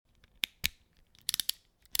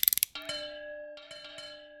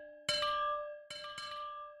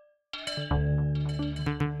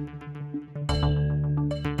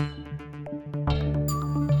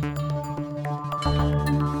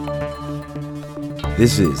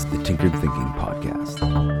This is the Tinkered Thinking Podcast.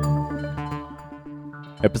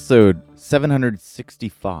 Episode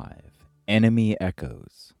 765, Enemy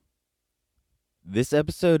Echoes. This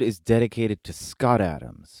episode is dedicated to Scott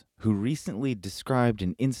Adams, who recently described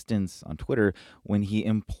an instance on Twitter when he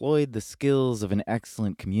employed the skills of an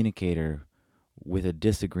excellent communicator with a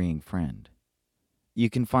disagreeing friend. You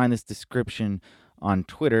can find this description on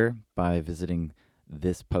Twitter by visiting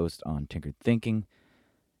this post on Tinkered Thinking.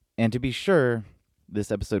 And to be sure, this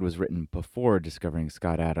episode was written before discovering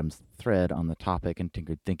Scott Adams' thread on the topic, and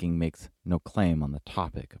Tinkered Thinking makes no claim on the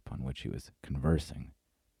topic upon which he was conversing.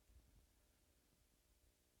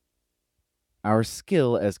 Our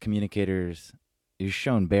skill as communicators is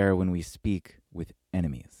shown bare when we speak with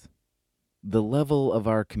enemies. The level of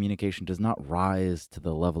our communication does not rise to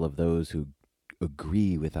the level of those who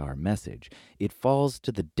agree with our message. It falls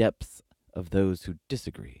to the depths of those who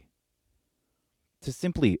disagree. To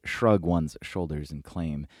simply shrug one's shoulders and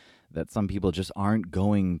claim that some people just aren't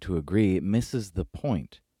going to agree misses the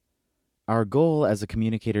point. Our goal as a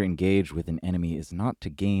communicator engaged with an enemy is not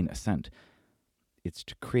to gain assent, it's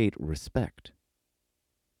to create respect.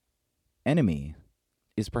 Enemy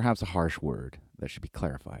is perhaps a harsh word that should be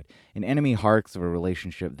clarified. An enemy harks of a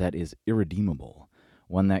relationship that is irredeemable,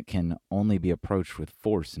 one that can only be approached with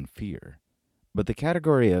force and fear. But the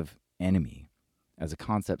category of enemy as a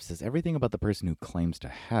concept says everything about the person who claims to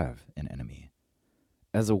have an enemy.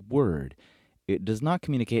 As a word, it does not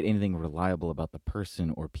communicate anything reliable about the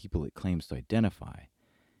person or people it claims to identify.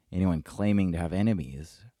 Anyone claiming to have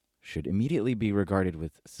enemies should immediately be regarded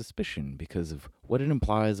with suspicion because of what it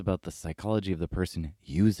implies about the psychology of the person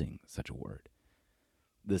using such a word.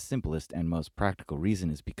 The simplest and most practical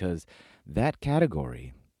reason is because that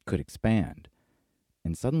category could expand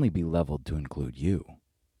and suddenly be leveled to include you.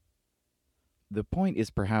 The point is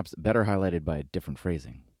perhaps better highlighted by a different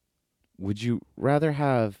phrasing. Who would you rather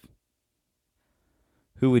have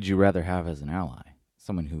as an ally?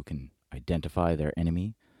 Someone who can identify their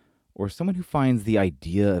enemy, or someone who finds the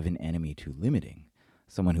idea of an enemy too limiting?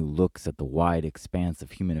 Someone who looks at the wide expanse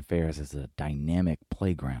of human affairs as a dynamic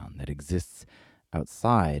playground that exists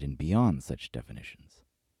outside and beyond such definitions.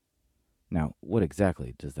 Now, what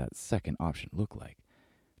exactly does that second option look like?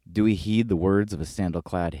 Do we heed the words of a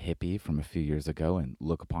sandal-clad hippie from a few years ago and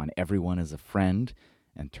look upon everyone as a friend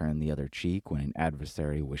and turn the other cheek when an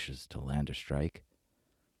adversary wishes to land a strike?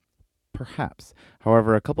 Perhaps.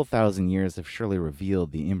 However, a couple thousand years have surely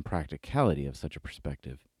revealed the impracticality of such a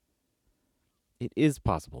perspective. It is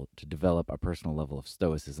possible to develop a personal level of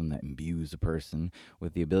stoicism that imbues a person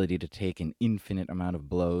with the ability to take an infinite amount of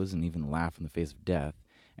blows and even laugh in the face of death.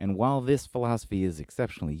 And while this philosophy is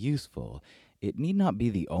exceptionally useful, it need not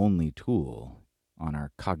be the only tool on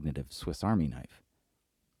our cognitive Swiss Army knife.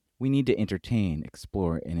 We need to entertain,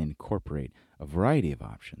 explore, and incorporate a variety of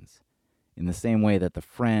options, in the same way that the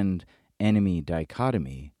friend-enemy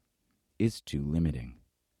dichotomy is too limiting.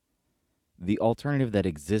 The alternative that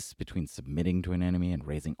exists between submitting to an enemy and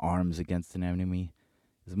raising arms against an enemy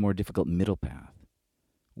is a more difficult middle path,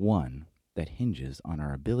 one that hinges on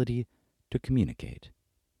our ability to communicate.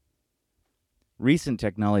 Recent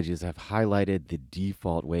technologies have highlighted the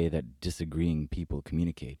default way that disagreeing people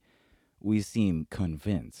communicate. We seem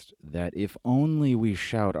convinced that if only we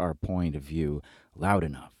shout our point of view loud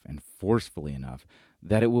enough and forcefully enough,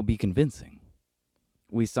 that it will be convincing.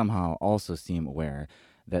 We somehow also seem aware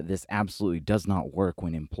that this absolutely does not work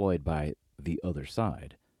when employed by the other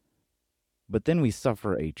side. But then we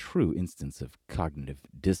suffer a true instance of cognitive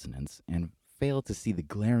dissonance and fail to see the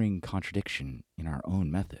glaring contradiction in our own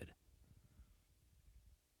method.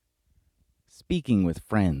 Speaking with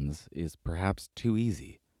friends is perhaps too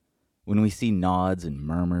easy. When we see nods and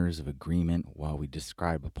murmurs of agreement while we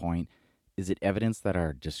describe a point, is it evidence that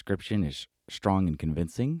our description is strong and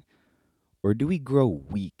convincing? Or do we grow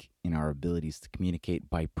weak in our abilities to communicate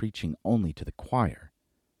by preaching only to the choir?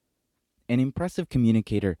 An impressive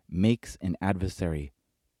communicator makes an adversary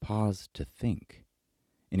pause to think.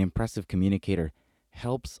 An impressive communicator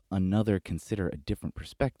helps another consider a different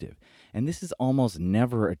perspective, and this is almost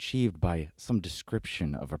never achieved by some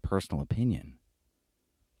description of a personal opinion.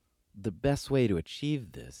 The best way to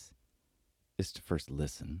achieve this is to first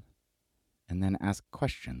listen and then ask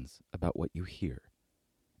questions about what you hear.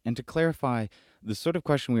 And to clarify, the sort of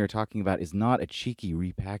question we are talking about is not a cheeky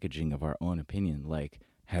repackaging of our own opinion, like,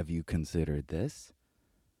 have you considered this?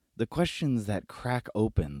 The questions that crack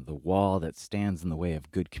open the wall that stands in the way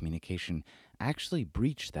of good communication actually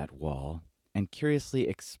breach that wall and curiously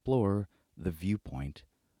explore the viewpoint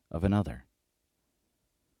of another.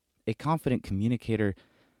 A confident communicator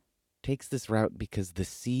takes this route because the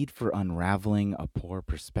seed for unraveling a poor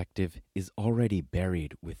perspective is already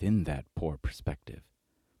buried within that poor perspective.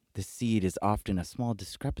 The seed is often a small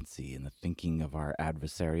discrepancy in the thinking of our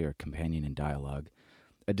adversary or companion in dialogue,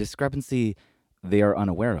 a discrepancy they are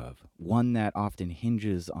unaware of, one that often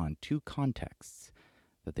hinges on two contexts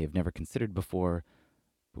that they've never considered before,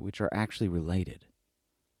 but which are actually related.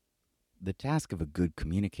 The task of a good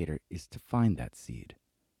communicator is to find that seed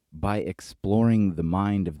by exploring the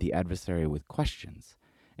mind of the adversary with questions,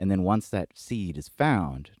 and then once that seed is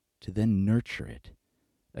found, to then nurture it,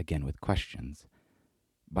 again with questions,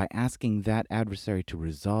 by asking that adversary to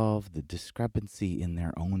resolve the discrepancy in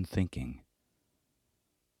their own thinking.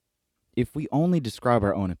 If we only describe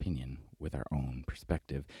our own opinion with our own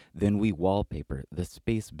perspective, then we wallpaper the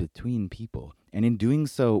space between people, and in doing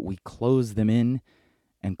so, we close them in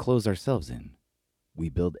and close ourselves in. We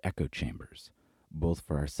build echo chambers, both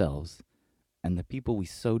for ourselves and the people we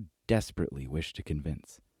so desperately wish to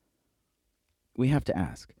convince. We have to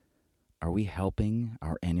ask, are we helping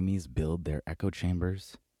our enemies build their echo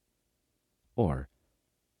chambers? Or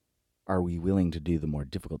are we willing to do the more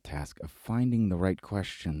difficult task of finding the right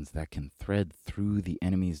questions that can thread through the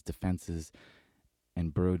enemy's defenses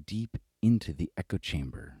and burrow deep into the echo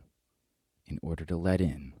chamber in order to let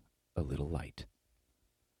in a little light?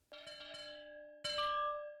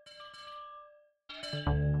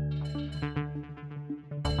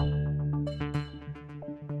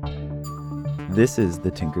 This is the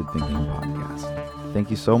Tinkered Thinking Podcast. Thank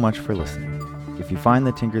you so much for listening. If you find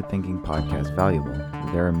the Tinkered Thinking Podcast valuable,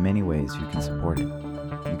 there are many ways you can support it.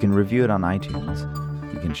 You can review it on iTunes.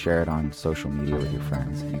 You can share it on social media with your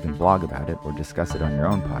friends. You can blog about it or discuss it on your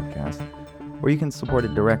own podcast. Or you can support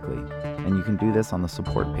it directly, and you can do this on the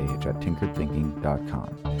support page at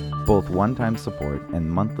tinkeredthinking.com. Both one-time support and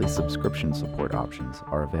monthly subscription support options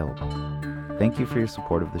are available. Thank you for your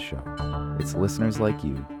support of the show. It's listeners like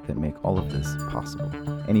you that make all of this possible.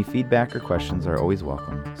 Any feedback or questions are always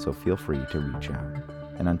welcome, so feel free to reach out.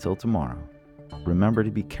 And until tomorrow, remember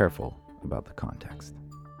to be careful about the context.